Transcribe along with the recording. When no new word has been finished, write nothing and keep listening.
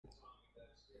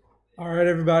All right,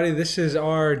 everybody, this is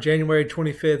our January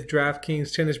 25th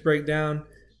DraftKings Tennis Breakdown.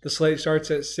 The slate starts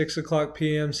at 6 o'clock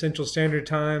p.m. Central Standard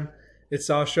Time. It's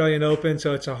the Australian Open,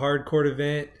 so it's a hard court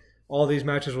event. All these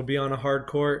matches will be on a hard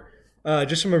court.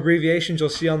 Just some abbreviations you'll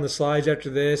see on the slides after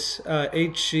this.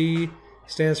 HC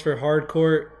stands for hard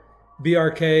court.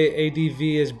 BRK, ADV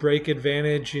is break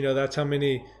advantage. You know, that's how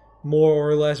many more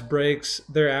or less breaks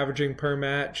they're averaging per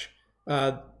match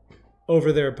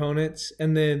over their opponents.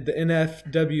 And then the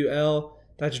NFWL,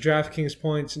 that's DraftKings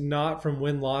points not from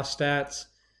win-loss stats.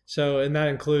 So, and that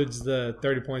includes the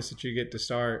 30 points that you get to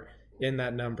start in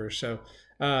that number. So,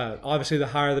 obviously the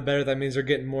higher the better. That means they're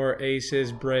getting more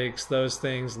aces, breaks, those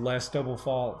things, less double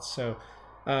faults. So,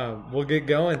 we'll get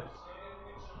going.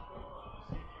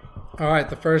 All right,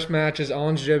 the first match is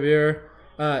Ons Jabeur,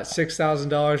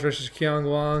 $6,000 versus Kyung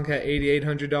Wang at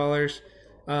 $8,800.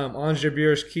 Ons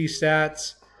Jabeur's key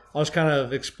stats. I'll just kind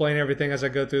of explain everything as I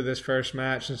go through this first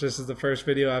match, since this is the first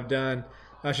video I've done.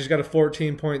 She's got a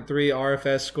 14.3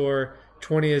 RFS score.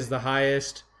 20 is the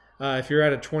highest. If you're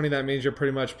at a 20, that means you're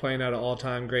pretty much playing at an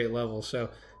all-time great level. So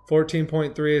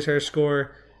 14.3 is her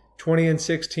score. 20 and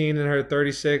 16 in her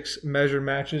 36 measured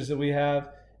matches that we have.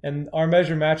 And our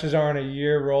measured matches are on a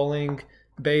year rolling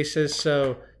basis.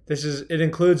 So it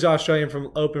includes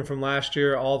Australian Open from last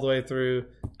year all the way through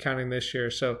counting this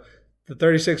year. So the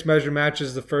 36 measured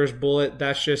matches, the first bullet,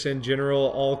 that's just in general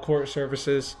all court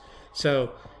surfaces.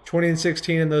 So 20 and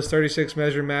 16 in those 36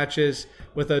 measured matches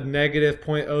with a negative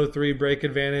 .03 break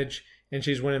advantage, and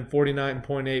she's winning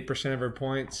 49.8% of her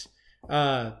points.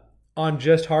 On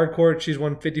just hard court, she's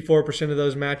won 54% of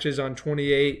those matches on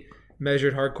 28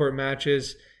 measured hard court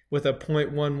matches with a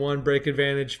 .11 break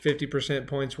advantage, 50%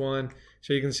 points won.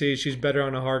 So you can see she's better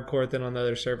on a hard court than on the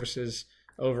other surfaces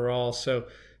overall. So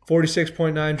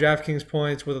 46.9 DraftKings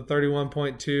points with a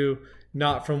 31.2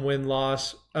 not from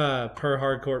win-loss per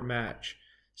hard court match.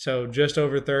 So just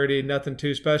over 30, nothing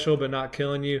too special, but not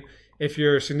killing you. If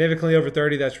you're significantly over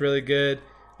 30, that's really good.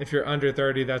 If you're under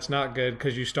 30, that's not good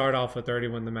because you start off with 30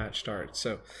 when the match starts.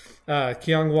 So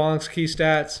Kyung Wang's key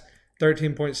stats,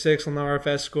 13.6 on the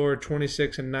RFS score,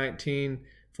 26 and 19,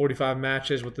 45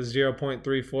 matches with a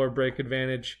 0.34 break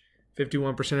advantage,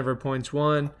 51% of her points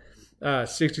won.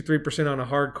 63% on a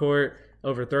hard court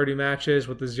over 30 matches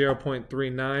with a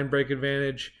 0.39 break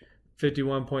advantage,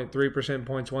 51.3%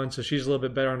 points won. So she's a little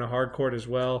bit better on a hard court as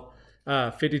well.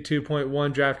 52.1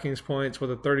 DraftKings points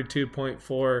with a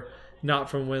 32.4 not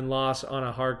from win-loss on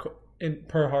a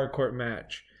per hard court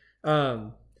match.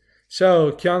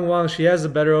 So Kyung Wang, she has the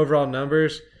better overall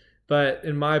numbers, but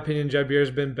in my opinion, Jabeur's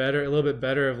been better, a little bit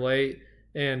better of late.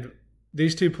 And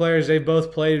they've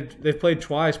played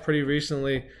twice pretty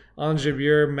recently. Ons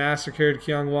Jabeur massacred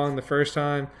Kyung Wang the first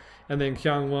time, and then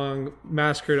Kyung Wang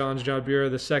massacred Ons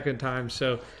Jabeur the second time.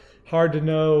 So hard to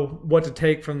know what to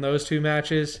take from those two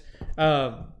matches.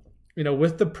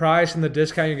 With the price and the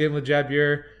discount you're getting with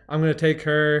Jabeur, I'm going to take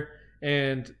her,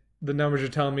 and the numbers are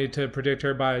telling me to predict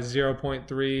her by a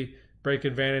 0.3 break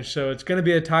advantage. So it's going to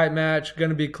be a tight match, going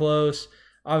to be close.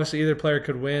 Obviously, either player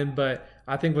could win, but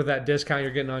I think with that discount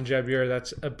you're getting on Jabeur,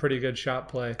 that's a pretty good shot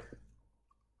play.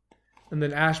 And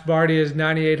then Ash Barty is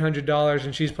 $9,800,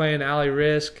 and she's playing Ali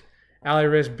Risk. Ali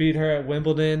Risk beat her at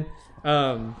Wimbledon,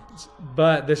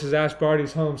 but this is Ash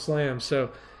Barty's home slam,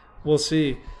 so we'll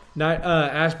see.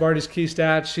 Ash Barty's key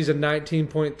stats, she's a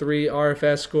 19.3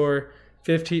 RFS score,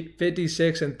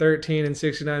 56 and 13 in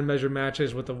 69 measured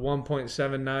matches with a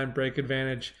 1.79 break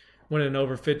advantage, winning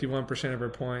over 51% of her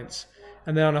points.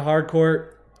 And then on a hard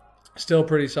court, still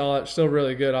pretty solid, still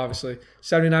really good, obviously.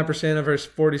 79% of her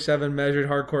 47 measured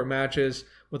hard court matches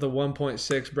with a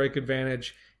 1.6 break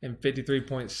advantage and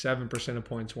 53.7% of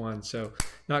points won. So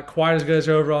not quite as good as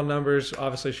her overall numbers.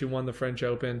 Obviously, she won the French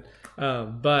Open,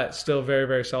 but still very,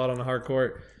 very solid on the hard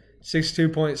court.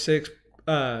 62.6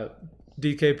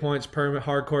 DK points per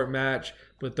hard court match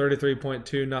with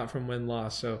 33.2 not from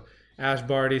win-loss. So Ash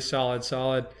Barty,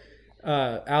 solid.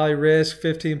 Ali Risk,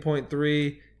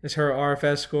 15.3 is her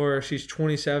RFS score. She's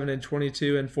 27 and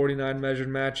 22 in 49 measured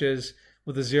matches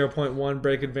with a 0.1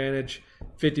 break advantage,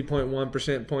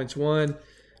 50.1% points won.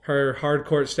 Her hard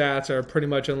court stats are pretty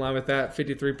much in line with that.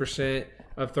 53%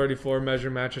 of 34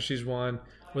 measured matches she's won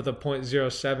with a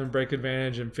 0.07 break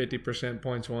advantage and 50%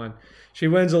 points won. She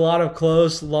wins a lot of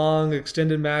close, long,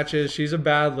 extended matches. She's a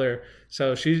battler,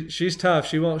 so she's tough.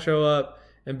 She won't show up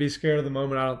and be scared of the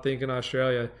moment, I don't think, in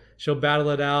Australia. She'll battle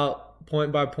it out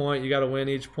point by point. You got to win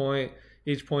each point.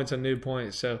 Each point's a new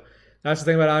point. So that's the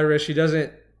thing about Iris.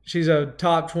 She's a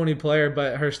top 20 player,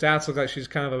 but her stats look like she's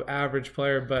kind of an average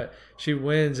player, but she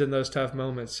wins in those tough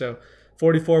moments. So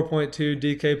 44.2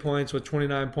 DK points with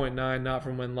 29.9 not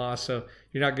from win-loss. So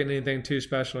you're not getting anything too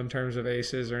special in terms of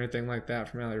aces or anything like that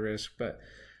from Ally Risk. But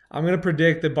I'm going to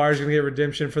predict that Bar's going to get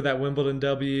redemption for that Wimbledon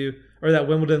W or that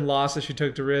Wimbledon loss that she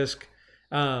took to Risk.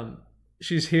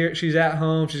 She's here. She's at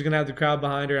home. She's going to have the crowd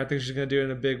behind her. I think she's going to do it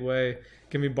in a big way.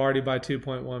 Give me Barty by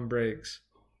 2.1 breaks.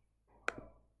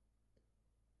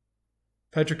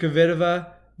 Petra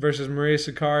Kvitova versus Maria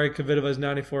Sakkari. Kvitova's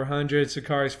 9,400.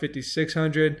 Sakkari's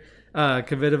 5,600.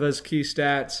 Kvitova's key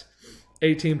stats: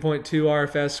 18.2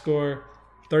 RFS score,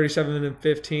 37 and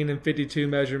 15 and 52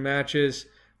 measured matches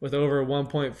with over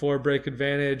 1.4 break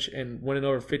advantage and winning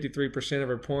over 53% of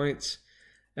her points.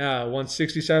 Won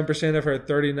 67% of her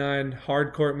 39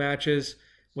 hard court matches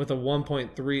with a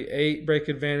 1.38 break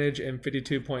advantage and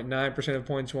 52.9% of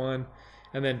points won.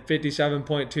 And then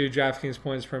 57.2 DraftKings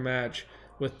points per match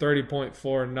with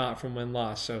 30.4 not from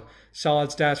win-loss. So solid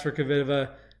stats for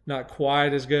Kvitova. Not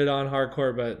quite as good on hard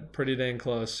court, but pretty dang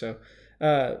close. So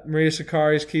Maria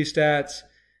Sakkari's key stats: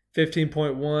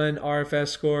 15.1 RFS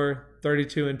score,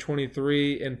 32 and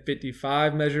 23 and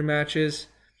 55 measured matches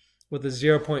with a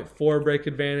 0.4 break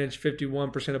advantage,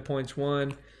 51% of points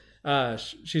won.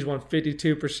 She's won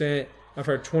 52% of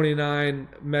her 29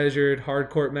 measured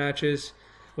hard court matches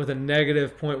with a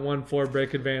negative 0.14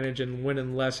 break advantage and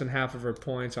winning less than half of her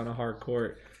points on a hard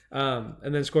court.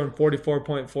 And then scoring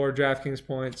 44.4 DraftKings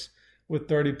points with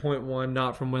 30.1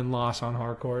 not from win-loss on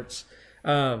hard courts.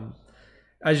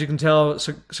 As you can tell,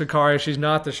 Sakkari, she's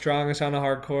not the strongest on a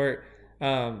hard court.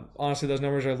 Honestly, those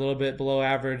numbers are a little bit below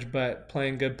average, but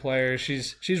playing good players.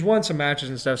 She's won some matches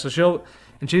and stuff, so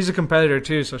she's a competitor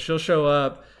too, so she'll show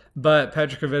up. But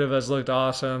Petra Kvitova's looked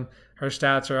awesome. Her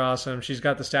stats are awesome. She's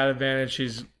got the stat advantage.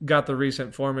 She's got the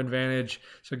recent form advantage.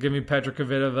 So give me Petra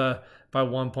Kvitova by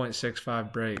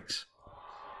 1.65 breaks.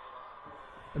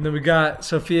 And then we got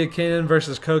Sofia Kenin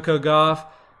versus Coco Gauff.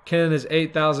 Kenin is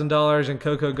 $8,000 and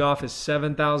Coco Gauff is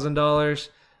 $7,000.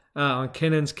 On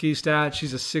Kenin's key stats,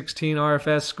 she's a 16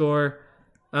 RFS score,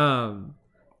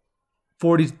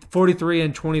 43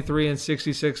 and 23 and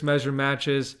 66 measured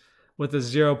matches with a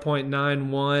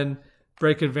 0.91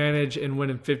 break advantage and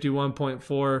winning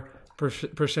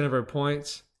 51.4% of her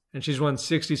points. And she's won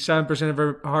 67% of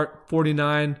her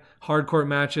 49 hard court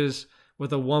matches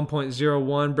with a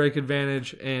 1.01 break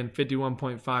advantage and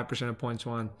 51.5% of points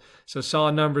won. So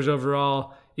solid numbers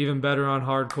overall, even better on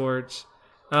hard courts.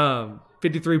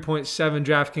 53.7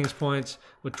 DraftKings points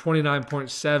with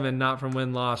 29.7 not from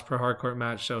win-loss per hard court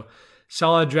match. So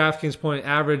solid DraftKings point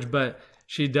average, but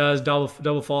she does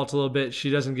double fault a little bit. She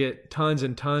doesn't get tons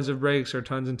and tons of breaks or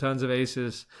tons and tons of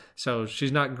aces. So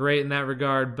she's not great in that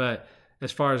regard, but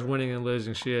as far as winning and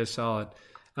losing, she is solid.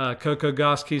 Coco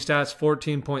Gauff's key stats: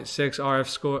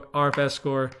 14.6 RFS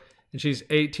score, and she's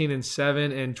 18 and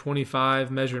 7 and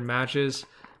 25 measured matches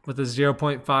with a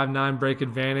 0.59 break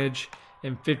advantage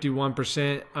and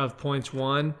 51% of points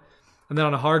won. And then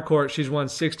on a hard court, she's won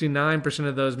 69%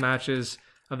 of those matches,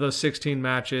 of those 16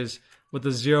 matches, with a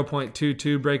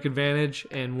 0.22 break advantage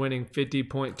and winning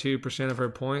 50.2% of her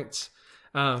points.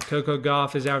 Coco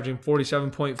Gauff is averaging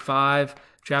 47.5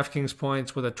 DraftKings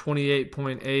points with a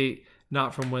 28.8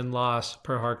 not from win-loss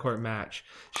per hard court match.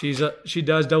 She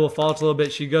does double fault a little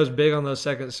bit. She goes big on those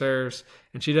second serves,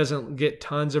 and she doesn't get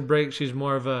tons of breaks. She's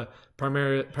more of a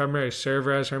primary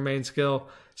server as her main skill.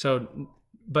 So,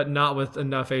 but not with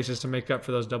enough aces to make up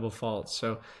for those double faults.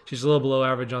 So she's a little below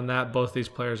average on that. Both these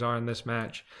players are in this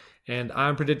match. And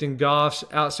I'm predicting Gauff's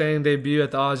outstanding debut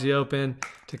at the Aussie Open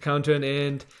to come to an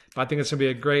end. But I think it's going to be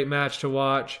a great match to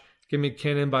watch. Give me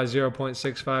Kenin by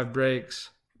 0.65 breaks.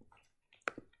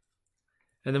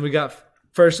 And then we got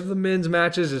first of the men's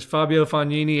matches is Fabio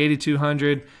Fognini,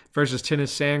 8,200 versus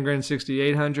Tennis Sandgren,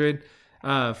 6,800.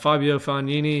 Fabio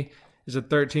Fognini is a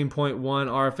 13.1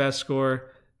 RFS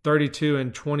score, 32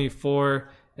 and 24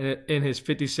 in his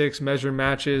 56 measured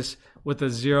matches with a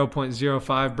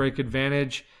 0.05 break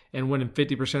advantage and winning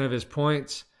 50% of his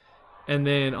points. And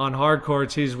then on hard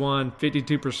courts, he's won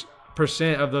 52%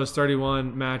 of those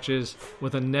 31 matches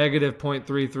with a negative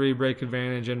 0.33 break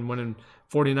advantage and winning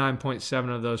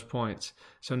 49.7 of those points.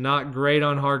 So not great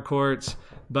on hard courts,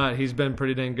 but he's been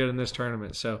pretty dang good in this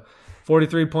tournament. So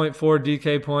 43.4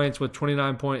 DK points with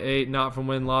 29.8 not from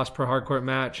win-loss per hard court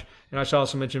match. And I should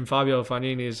also mention Fabio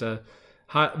Fognini is a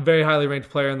very highly ranked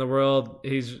player in the world.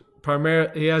 He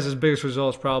has his biggest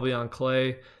results probably on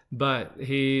clay, but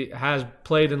he has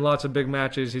played in lots of big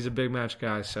matches. He's a big match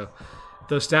guy. So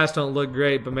those stats don't look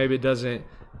great, but maybe it doesn't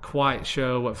quite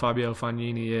show what Fabio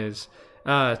Fognini is.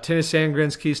 Tennis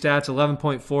Sandgren's key stats: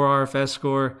 11.4 RFS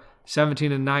score,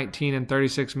 17 and 19 in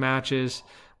 36 matches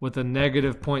with a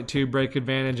negative .2 break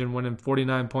advantage and winning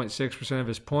 49.6% of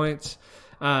his points.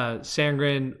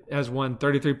 Sandgren has won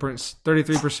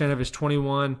 33% of his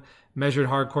 21 measured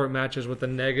hard court matches with a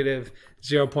negative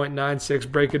 0.96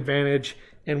 break advantage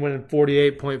and winning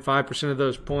 48.5% of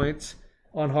those points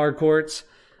on hard courts.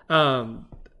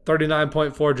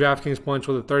 39.4 DraftKings points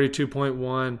with a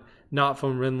 32.1 not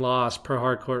from win-loss per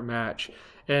hard court match.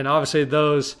 And obviously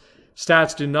those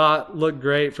stats do not look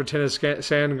great for Tennis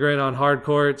Sandgren on hard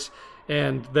courts,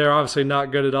 and they're obviously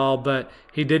not good at all, but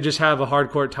he did just have a hard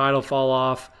court title fall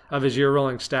off of his year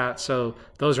rolling stats, so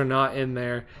those are not in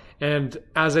there. And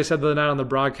as I said the other night on the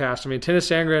broadcast, I mean, Tennis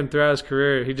Sandgren throughout his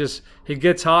career, he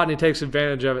gets hot and he takes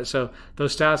advantage of it. So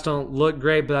those stats don't look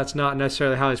great, but that's not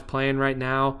necessarily how he's playing right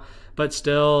now. But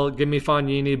still, give me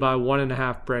Fognini by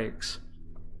 1.5 breaks.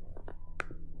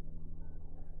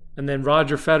 And then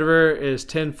Roger Federer is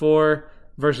 10-4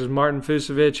 versus Martin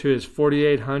Fucsovics, who is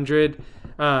 4,800.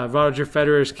 Roger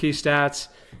Federer's key stats: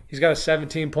 he's got a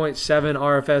 17.7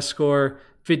 RFS score,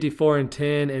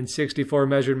 54-10 in 64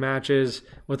 measured matches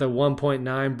with a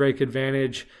 1.9 break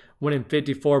advantage, winning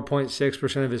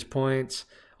 54.6% of his points.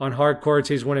 On hard courts,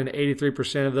 he's winning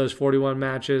 83% of those 41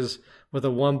 matches with a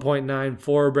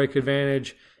 1.94 break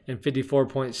advantage and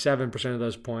 54.7% of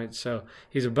those points. So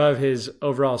he's above his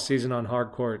overall season on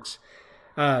hard courts.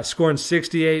 Scoring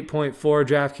 68.4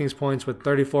 DraftKings points with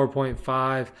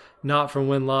 34.5 not from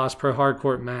win-loss per hard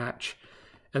court match.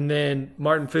 And then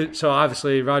so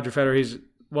obviously Roger Federer, he's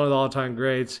one of the all-time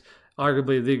greats,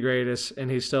 arguably the greatest,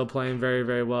 and he's still playing very,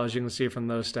 very well, as you can see from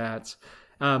those stats.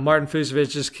 Martin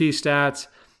Fucsovics, just key stats: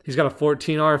 he's got a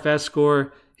 14 RFS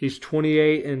score. He's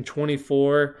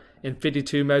 28-24 in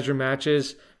 52 measured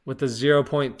matches with a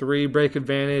 0.3 break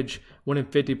advantage, winning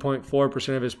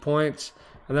 50.4% of his points.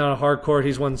 And then on a hard court,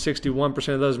 he's won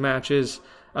 61% of those matches,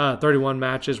 31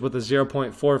 matches with a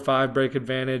 0.45 break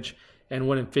advantage and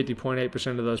winning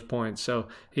 50.8% of those points. So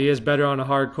he is better on a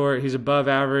hard court. He's above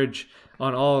average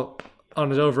on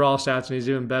his overall stats, and he's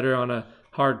even better on a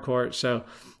hard court. So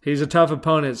he's a tough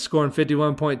opponent, scoring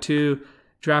 51.2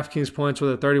 DraftKings points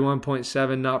with a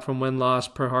 31.7 not from win-loss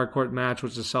per hard court match,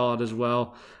 which is solid as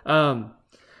well.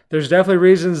 There's definitely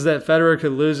reasons that Federer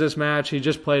could lose this match. He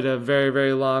just played a very,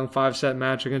 very long 5-set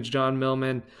match against John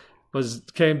Millman.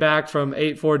 Came back from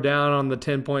 8-4 down on the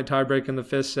 10-point tiebreak in the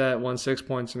 5th set, won 6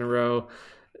 points in a row.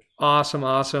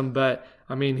 Awesome. But,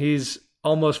 I mean, he's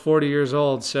almost 40 years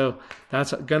old, so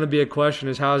that's going to be a question,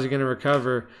 is how is he going to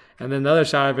recover? And then the other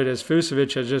side of it is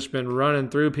Fucsovics has just been running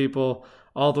through people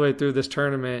all the way through this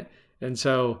tournament. And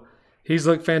so he's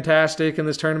looked fantastic in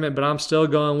this tournament, but I'm still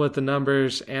going with the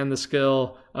numbers and the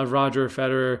skill of Roger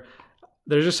Federer.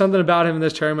 There's just something about him in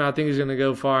this tournament. I think he's going to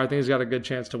go far. I think he's got a good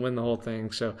chance to win the whole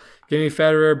thing. So give me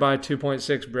Federer by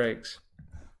 2.6 breaks.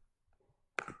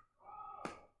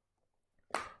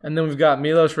 And then we've got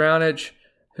Milos Raonic,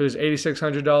 who is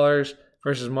 $8,600,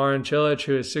 versus Marin Cilic,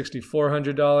 who is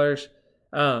 $6,400.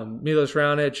 Milos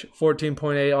Raonic, 14.8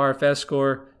 RFS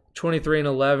score,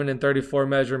 23-11 in 34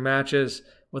 measured matches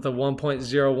with a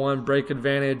 1.01 break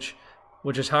advantage,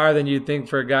 which is higher than you'd think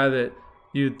for a guy that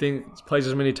you'd think plays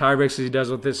as many tiebreaks as he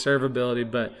does with his serve ability,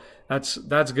 but that's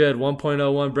good.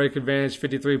 1.01 break advantage,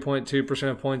 53.2%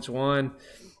 of points won.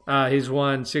 He's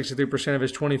won 63% of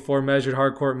his 24 measured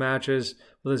hard court matches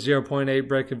with a 0.8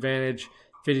 break advantage,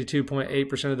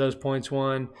 52.8% of those points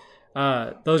won.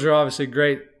 Those are obviously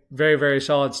great, very, very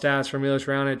solid stats for Milos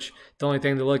Raonic. The only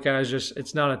thing to look at is just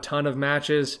it's not a ton of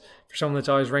matches for someone that's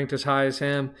always ranked as high as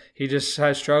him. He just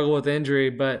has struggled with injury,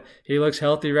 but he looks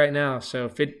healthy right now. So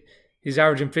he's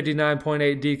averaging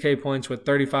 59.8 DK points with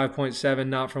 35.7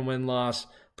 not from win-loss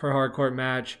per hard court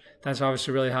match. That's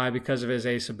obviously really high because of his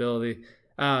ace ability.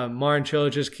 Marin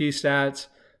Cilic's key stats: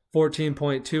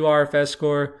 14.2 RFS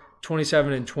score,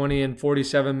 27-20 in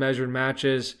 47 measured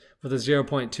matches with a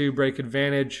 0.2 break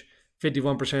advantage,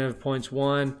 51% of points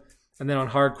won. And then on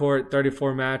hard court,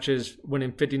 34 matches,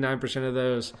 winning 59% of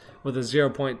those with a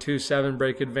 0.27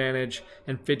 break advantage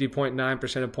and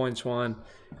 50.9% of points won.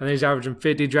 And he's averaging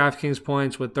 50 DraftKings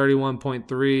points with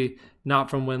 31.3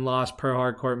 not from win-loss per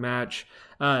hard court match.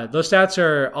 Those stats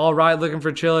are all right looking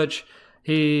for Cilic.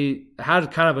 He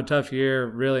had kind of a tough year,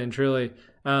 really and truly.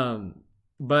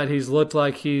 But he's looked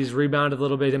like he's rebounded a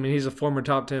little bit. I mean, he's a former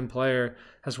top 10 player,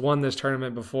 has won this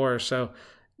tournament before. So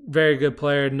very good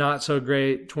player, not so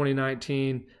great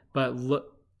 2019, but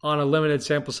on a limited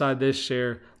sample size this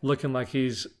year, looking like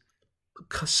he's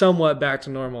somewhat back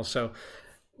to normal. So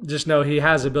just know he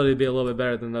has the ability to be a little bit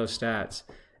better than those stats.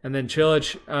 And then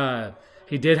Cilic,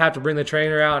 he did have to bring the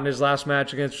trainer out in his last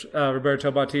match against Roberto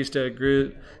Bautista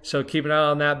Agut. So keep an eye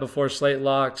on that before slate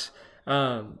locks.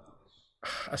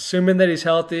 assuming that he's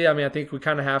healthy, I mean, I think we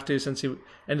kind of have to since he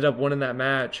ended up winning that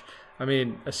match. I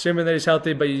mean, assuming that he's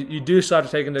healthy, but you do still have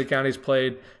to take into account he's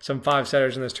played some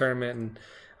 5-setters in this tournament. And,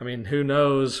 I mean, who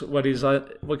knows what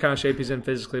kind of shape he's in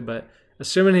physically. But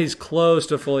assuming he's close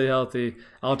to fully healthy,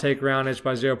 I'll take Raonic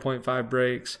by 0.5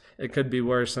 breaks. It could be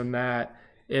worse than that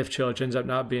if Cilic ends up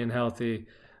not being healthy.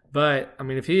 But, I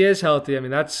mean, if he is healthy, I mean,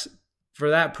 that's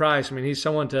for that price. I mean, he's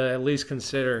someone to at least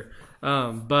consider.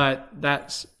 But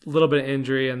that's a little bit of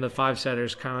injury, and the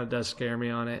 5-setters kind of does scare me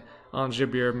on it. Ons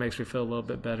Jabeur makes me feel a little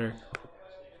bit better.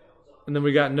 And then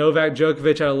we got Novak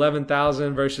Djokovic at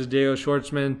 11,000 versus Diego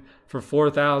Schwartzman for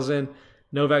 4,000.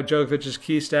 Novak Djokovic's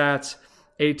key stats: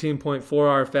 18.4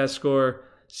 RFS score,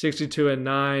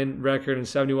 62-9 record in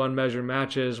 71 measured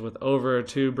matches with over a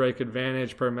 2-break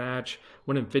advantage per match,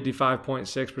 winning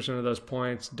 55.6% of those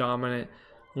points, dominant.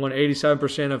 Won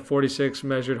 87% of 46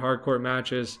 measured hardcourt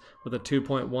matches with a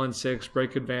 2.16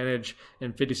 break advantage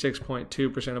and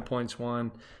 56.2% of points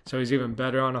won. So he's even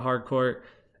better on a hardcourt,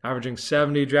 averaging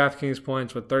 70 DraftKings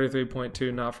points with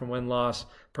 33.2 not from win-loss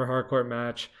per hardcourt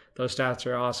match. Those stats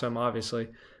are awesome, obviously.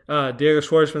 Diego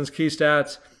Schwartzman's key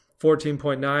stats: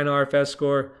 14.9 RFS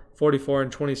score,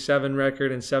 44-27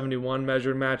 record in 71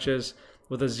 measured matches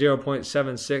with a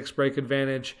 0.76 break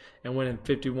advantage and winning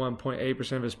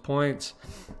 51.8% of his points.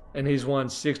 And he's won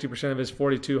 60% of his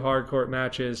 42 hardcourt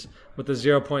matches with a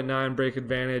 0.9 break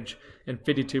advantage and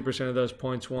 52% of those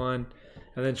points won.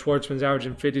 And then Schwartzman's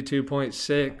averaging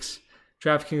 52.6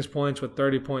 DraftKings points with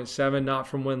 30.7 not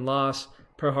from win-loss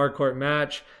per hardcourt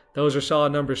match. Those are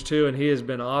solid numbers too, and he has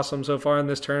been awesome so far in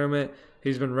this tournament.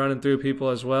 He's been running through people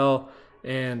as well.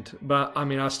 But I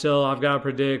mean, I've got to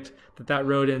predict that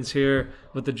road ends here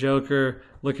with the Joker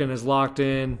looking locked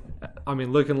in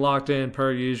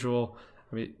per usual.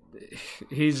 I mean,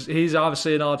 he's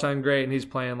obviously an all-time great, and he's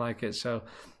playing like it. So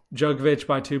Djokovic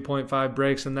by 2.5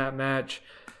 breaks in that match,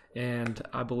 and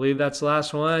I believe that's the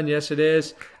last one. Yes, it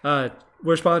is.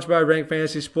 We're sponsored by Rank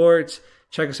Fantasy Sports.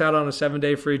 Check us out on a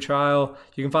 7-day free trial.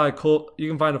 You can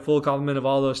find a full complement of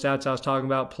all those stats I was talking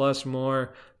about, plus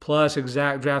more, plus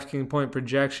exact DraftKings point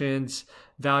projections,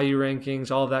 value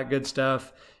rankings, all that good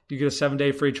stuff. You get a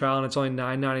 7-day free trial, and it's only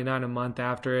 $9.99 a month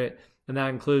after it. And that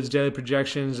includes daily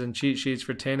projections and cheat sheets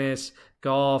for tennis,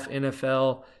 golf,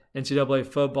 NFL, NCAA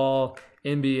football,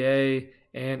 NBA,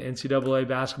 and NCAA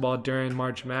basketball during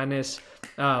March Madness.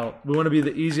 We want to be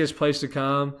the easiest place to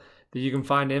come, that you can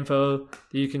find info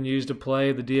that you can use to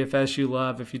play the DFS you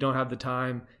love if you don't have the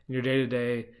time in your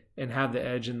day-to-day and have the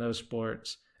edge in those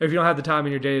sports. Or if you don't have the time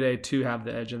in your day-to-day to have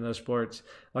the edge in those sports.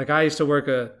 Like, I used to work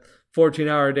a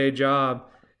 14-hour-a-day job,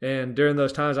 and during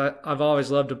those times I've always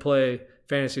loved to play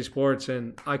fantasy sports,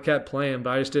 and I kept playing, but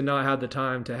I just did not have the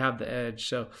time to have the edge.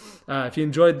 So if you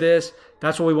enjoyed this,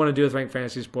 that's what we want to do with Rank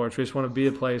Fantasy Sports. We just want to be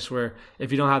a place where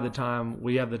if you don't have the time,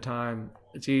 we have the time.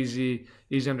 It's easy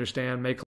to understand, make